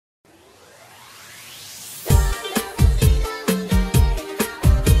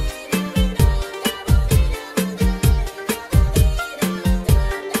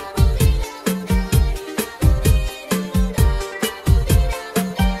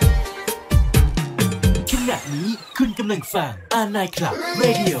ณะนี้คุณกำลังฟังนายคลับเร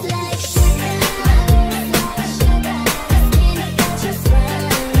ดิโอ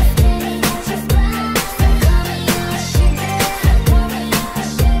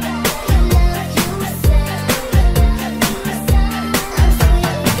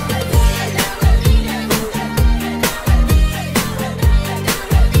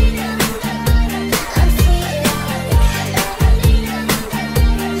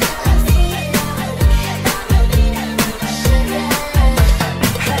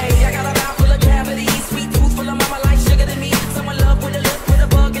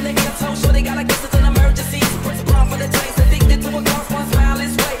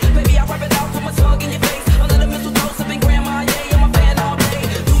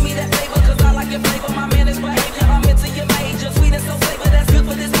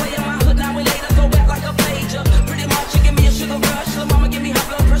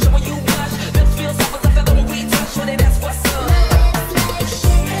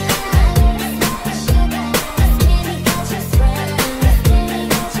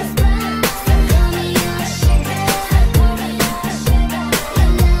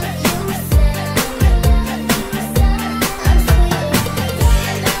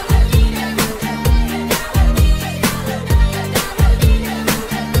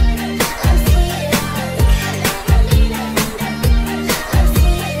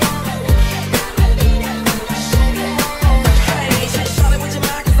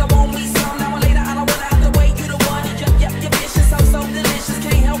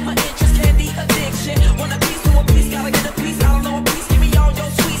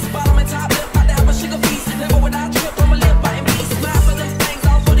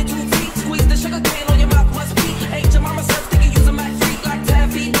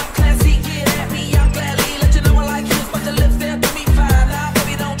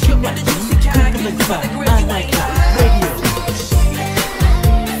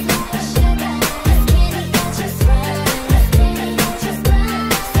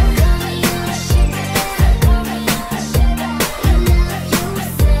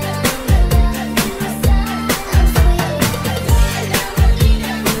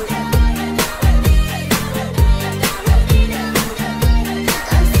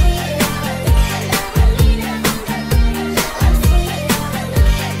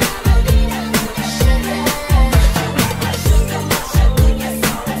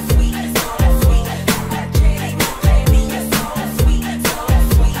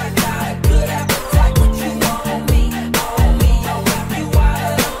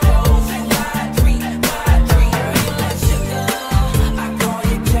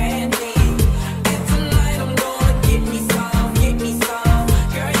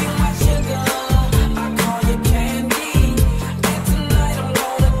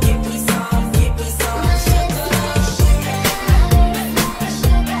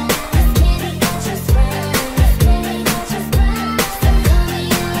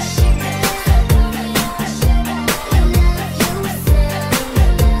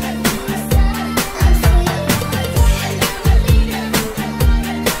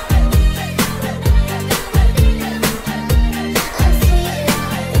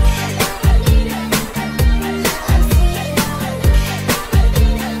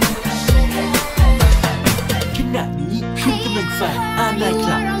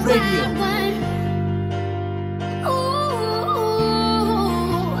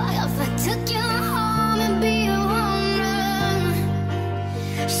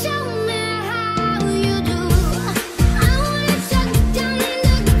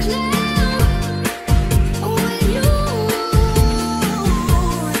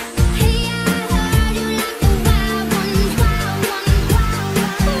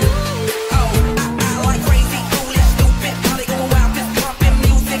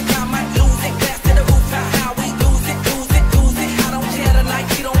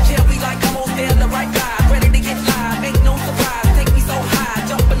Ready to get live, ain't no surprise. Take me so high,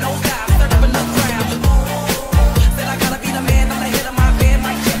 jumping those guys.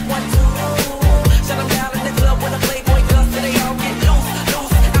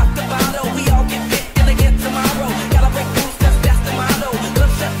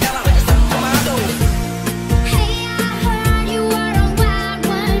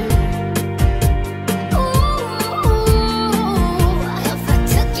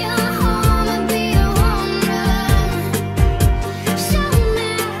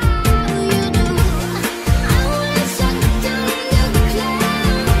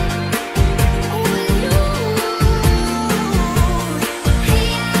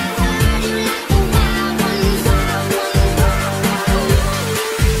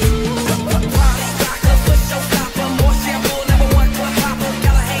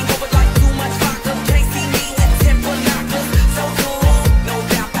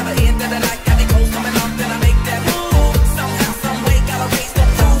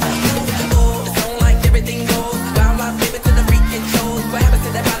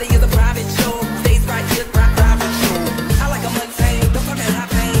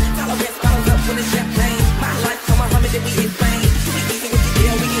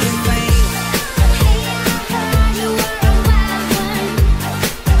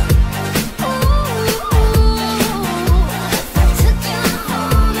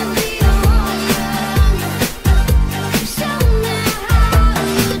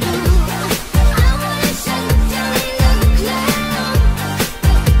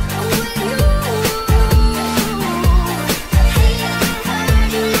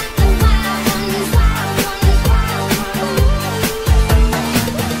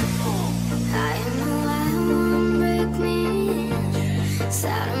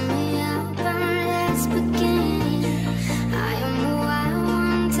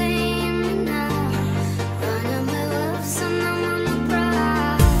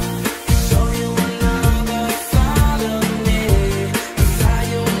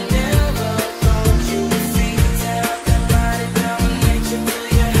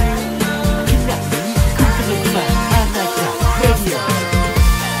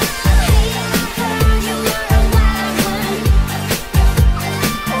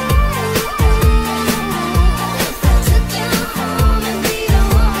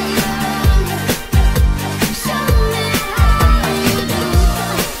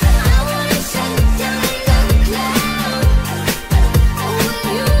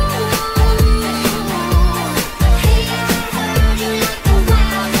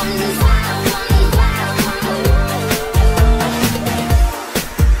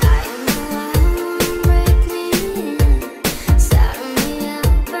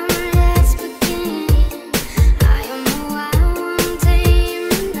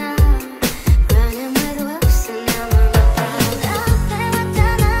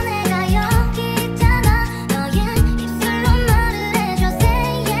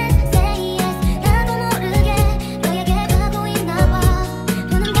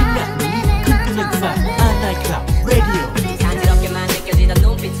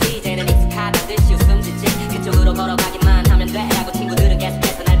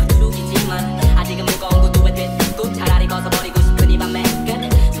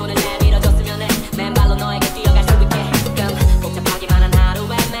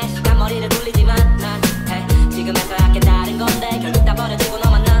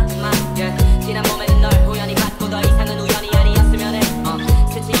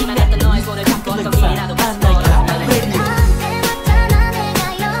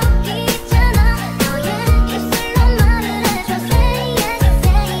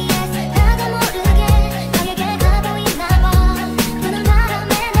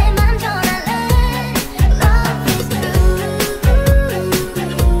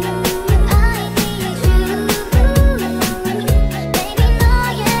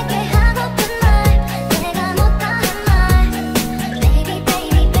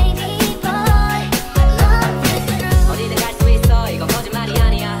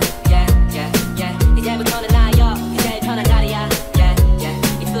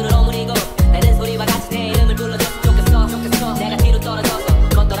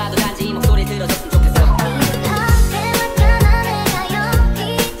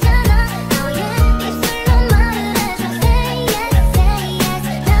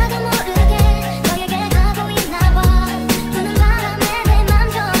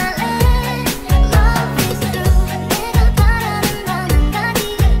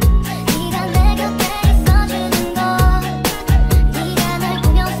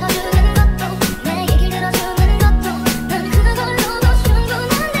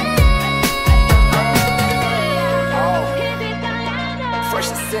 fresh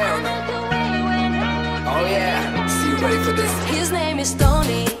and sound. Oh yeah, see you ready for this? His name is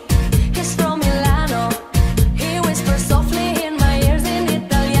Tony. He's from Milano. He whispers softly in my ears in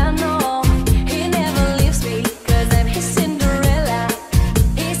Italiano. He never leaves me, 'cause I'm his Cinderella.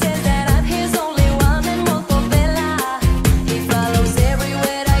 He says that I'm his only one and molto bella. He follows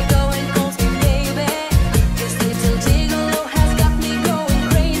everywhere I go and calls me baby. This little gigolo has got me going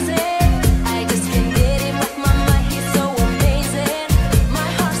crazy. I just can't get him off my mind, he's so amazing. My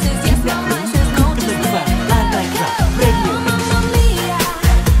heart says yes, my mind says no, just let it go. Mamma mia,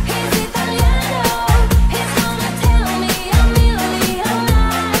 he's Italiano. He's gonna tell me a million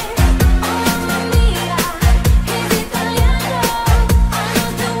lies. Oh mamma mia, he's Italiano. I know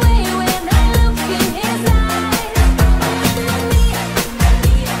the way when I look in his eyes. Mamma mia,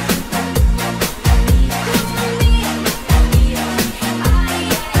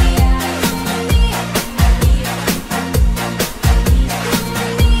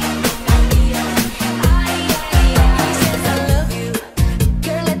 he says I love you,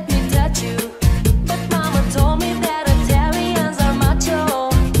 girl, let me touch you. But mama told me that Italians are macho.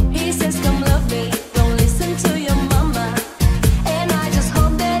 He says come love me, don't listen to your mama. And I just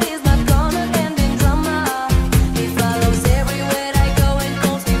hope that he's not gonna end in drama. He follows everywhere I go and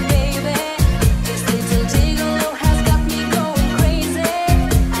calls me baby. This little gigolo has got me going crazy.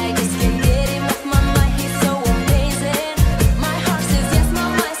 I just can't get him off my mind, he's so amazing. My heart says yes, my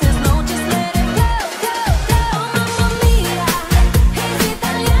mind says no, just let it go, go, go. Mamma mia, he's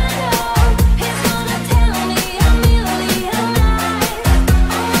Italiano. He's gonna tell me a million lies.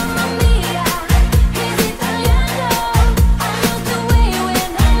 Oh mamma mia, he's Italiano. I know the way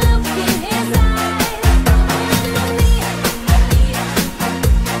when I look in his eyes. Mamma mia,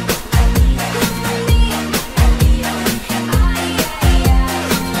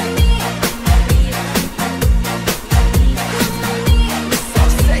 So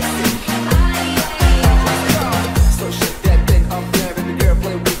sexy. So shake that thing up there, baby girl,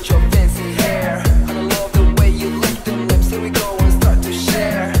 play with your fancy hair. And I love the way you lick them lips. Here we go and start to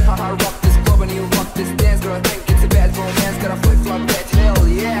share. I rock this club and you rock this dance, girl. I think it's a bad romance. Gotta flip flop that hell,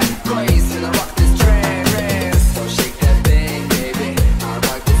 yeah. Crazy, and I rock this trance. So shake that thing, baby. I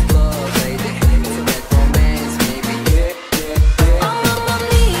rock this club, baby. It's a bad romance, baby. Yeah, yeah, yeah. oh mamma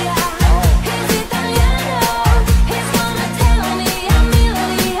mia, he's Italiano. He's gonna tell me a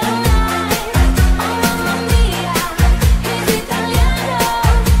million lies. Oh mamma mia, he's Italiano.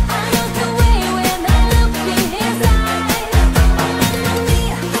 I know the way when I look in his eyes. Mamma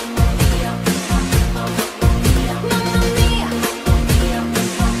mia, mamma mia, mamma mia, mamma mia, mamma mia,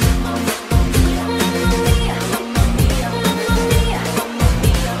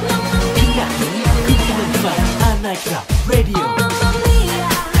 ขณะนี้คุณกำลังฟังอาไนคลับเรดิโอ Mamma mia,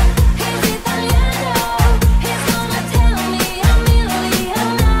 he's Italiano. He's gonna tell me a million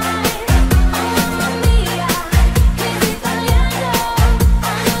lies. Oh mamma mia, he's Italiano.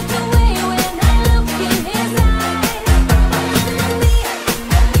 I know the way when I look in his eyes. Mamma mia,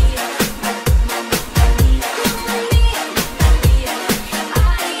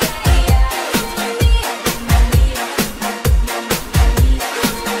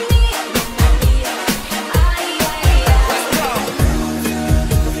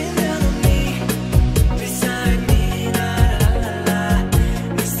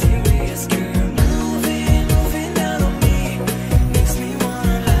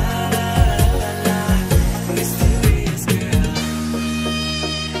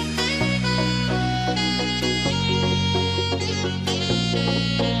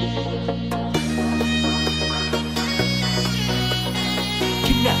ข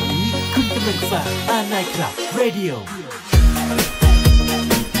ณะนี้คุณกำลังฟังอาไนคลับเรดิโอ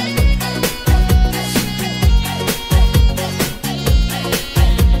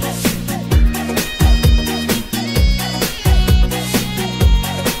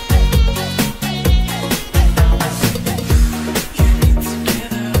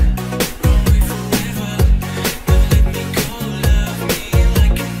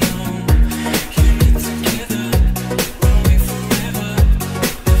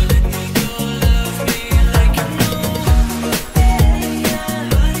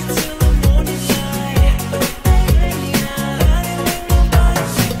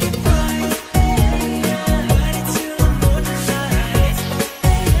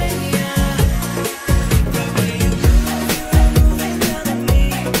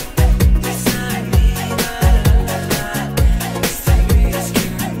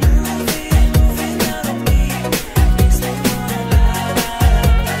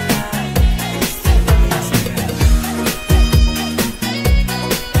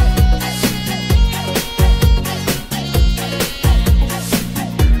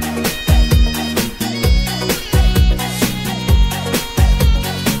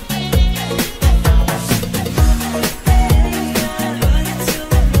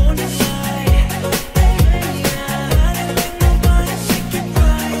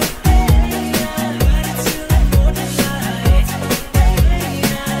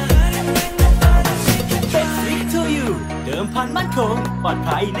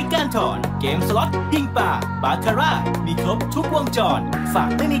เกมสล็อตยิงป่าบาคาร่ามีครบทุกวงจรฝาก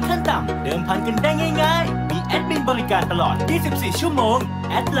ไม่มีขั้นต่ำเดิมพันกันได้ง่ายๆมีแอดมินบริการตลอด 24 ชั่วโมง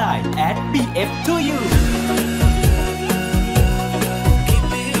แอดไลน์ @bf2u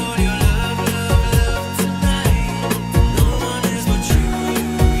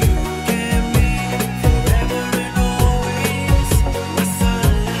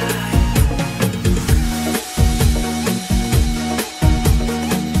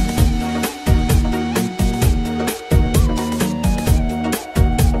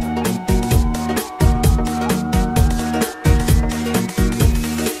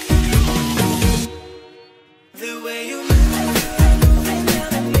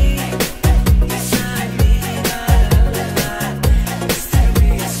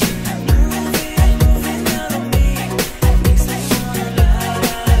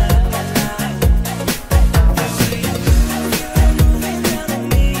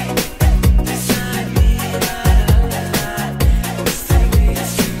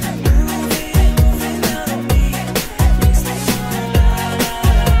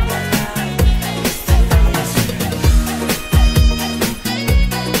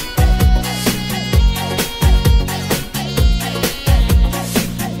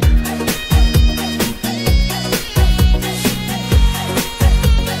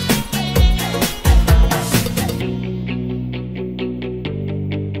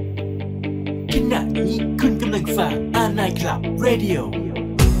คุณกำลังฟังนายคลับเรดิโอ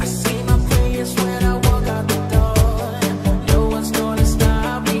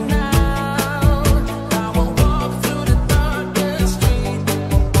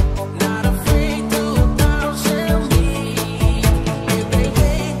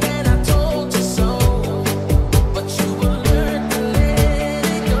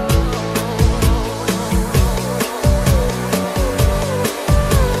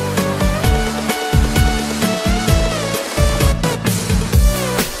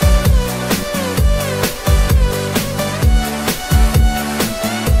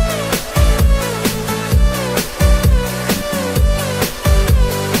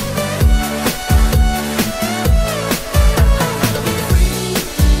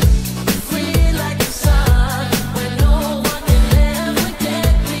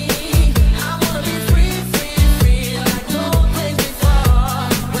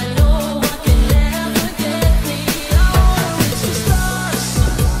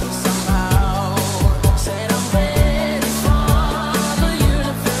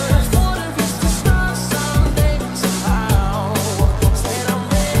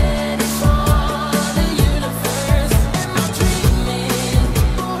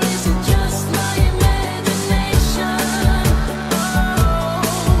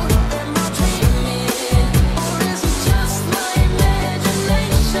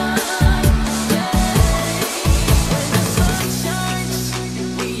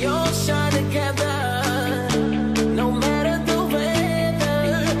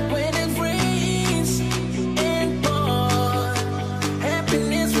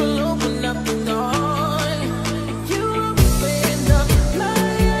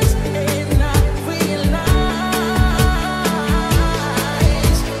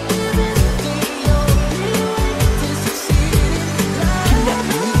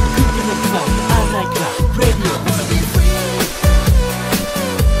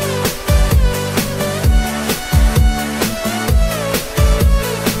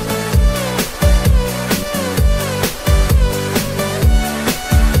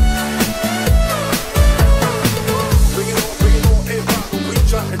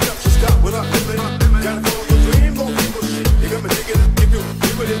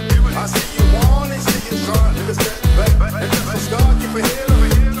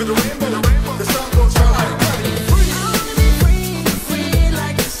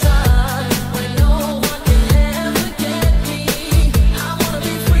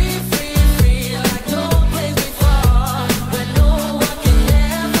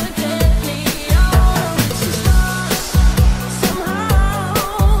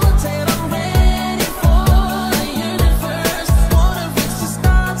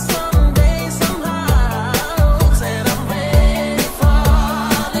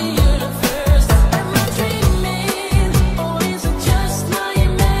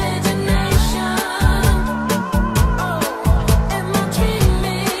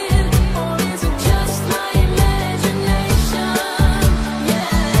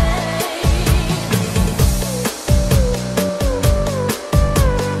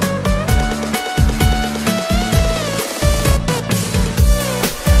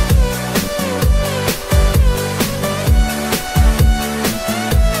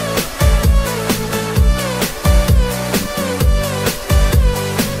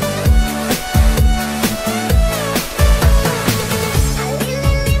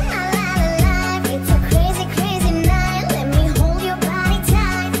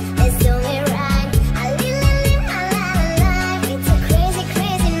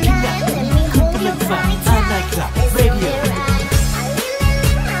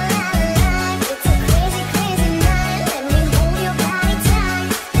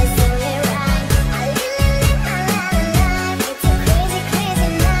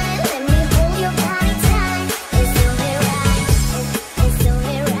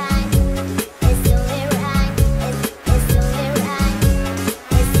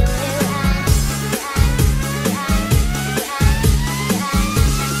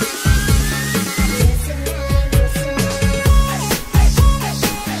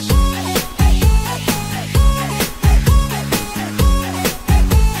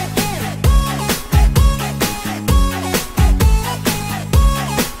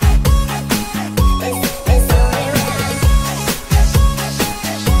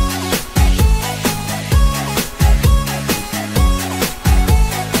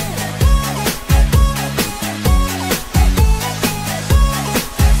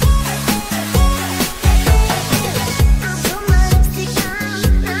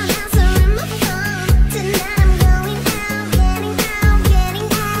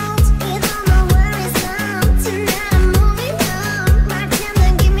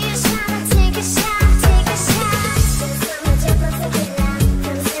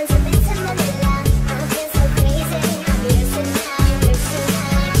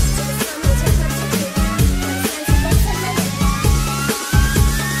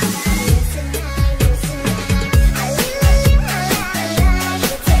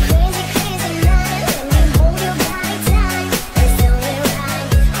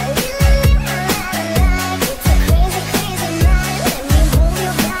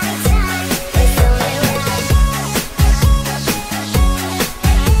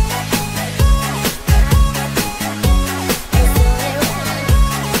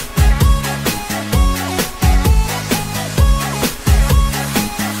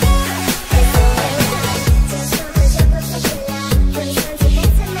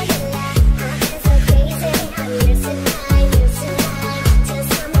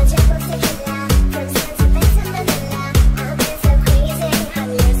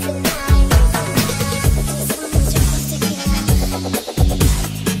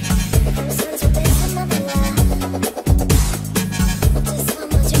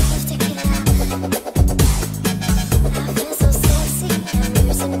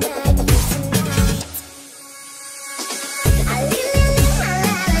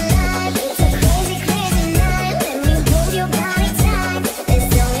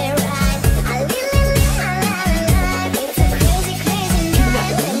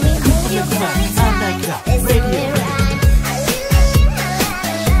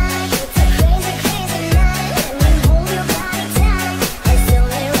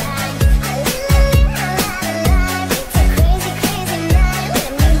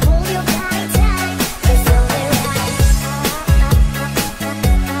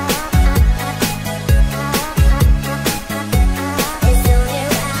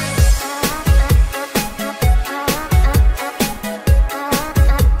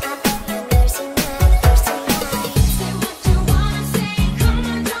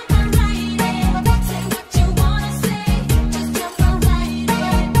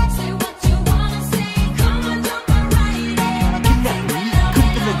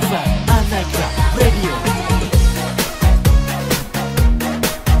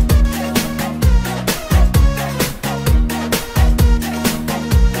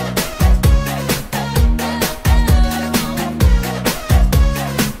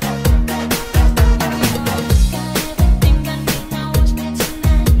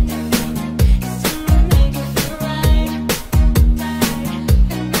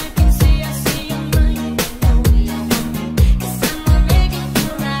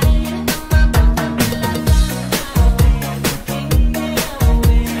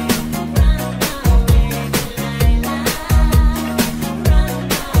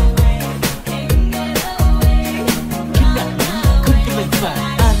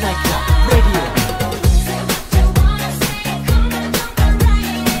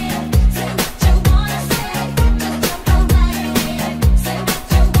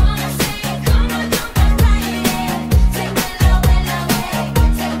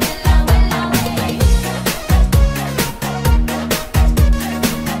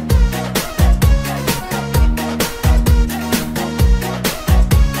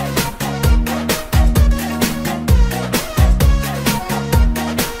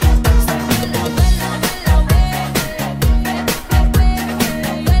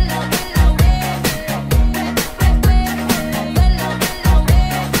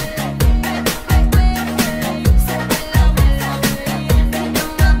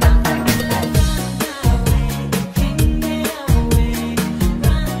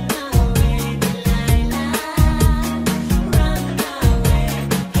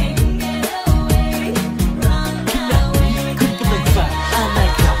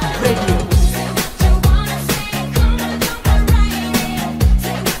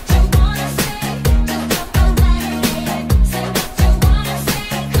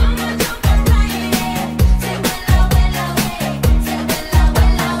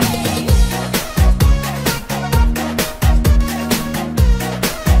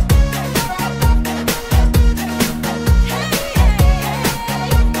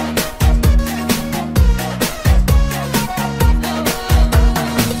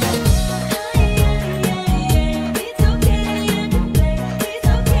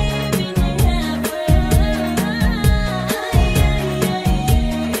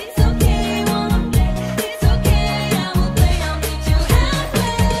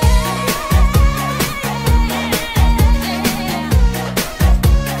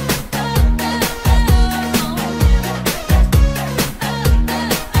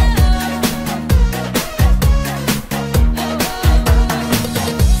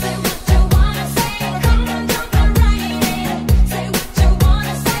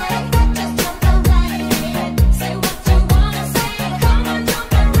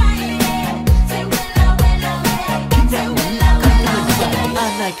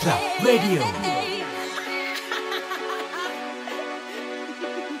Night Club Radio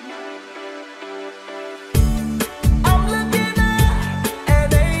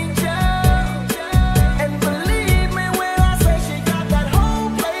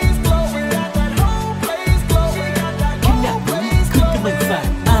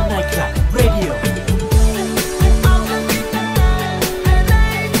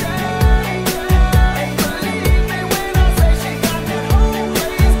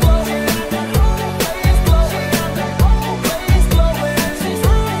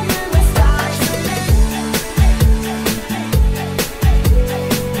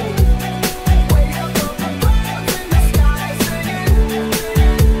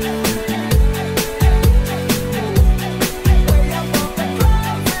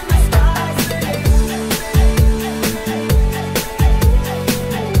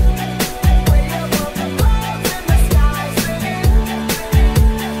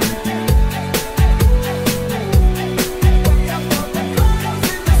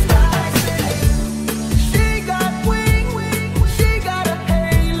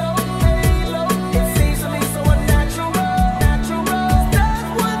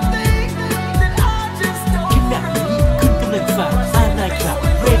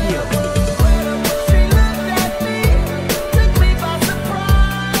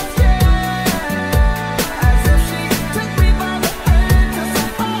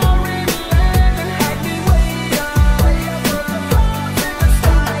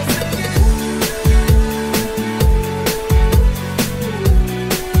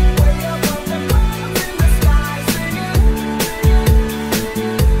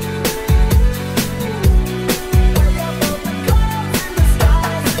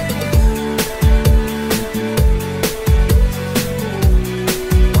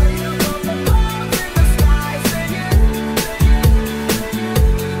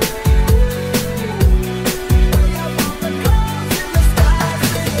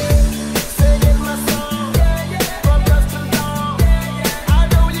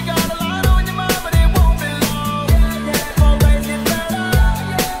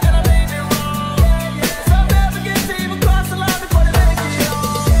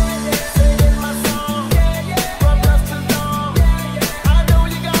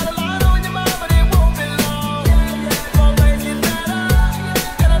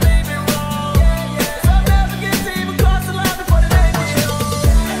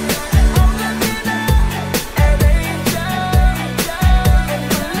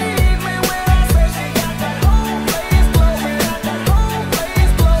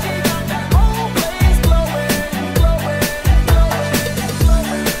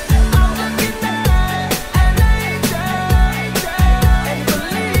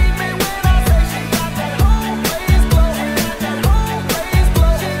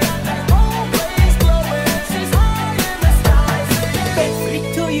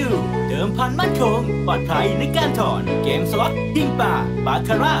ปลอดภัยในการถอนเกมสล็อตยิงป่าบาค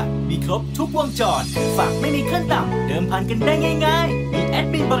าร่ามีครบทุกวงจรฝากไม่มีขั้นต่ำเดิมพันกันได้ง่ายๆมีแอด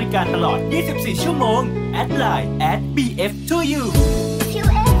มินบริการตลอด24ชั่วโมงแอดไลน์ @bf2u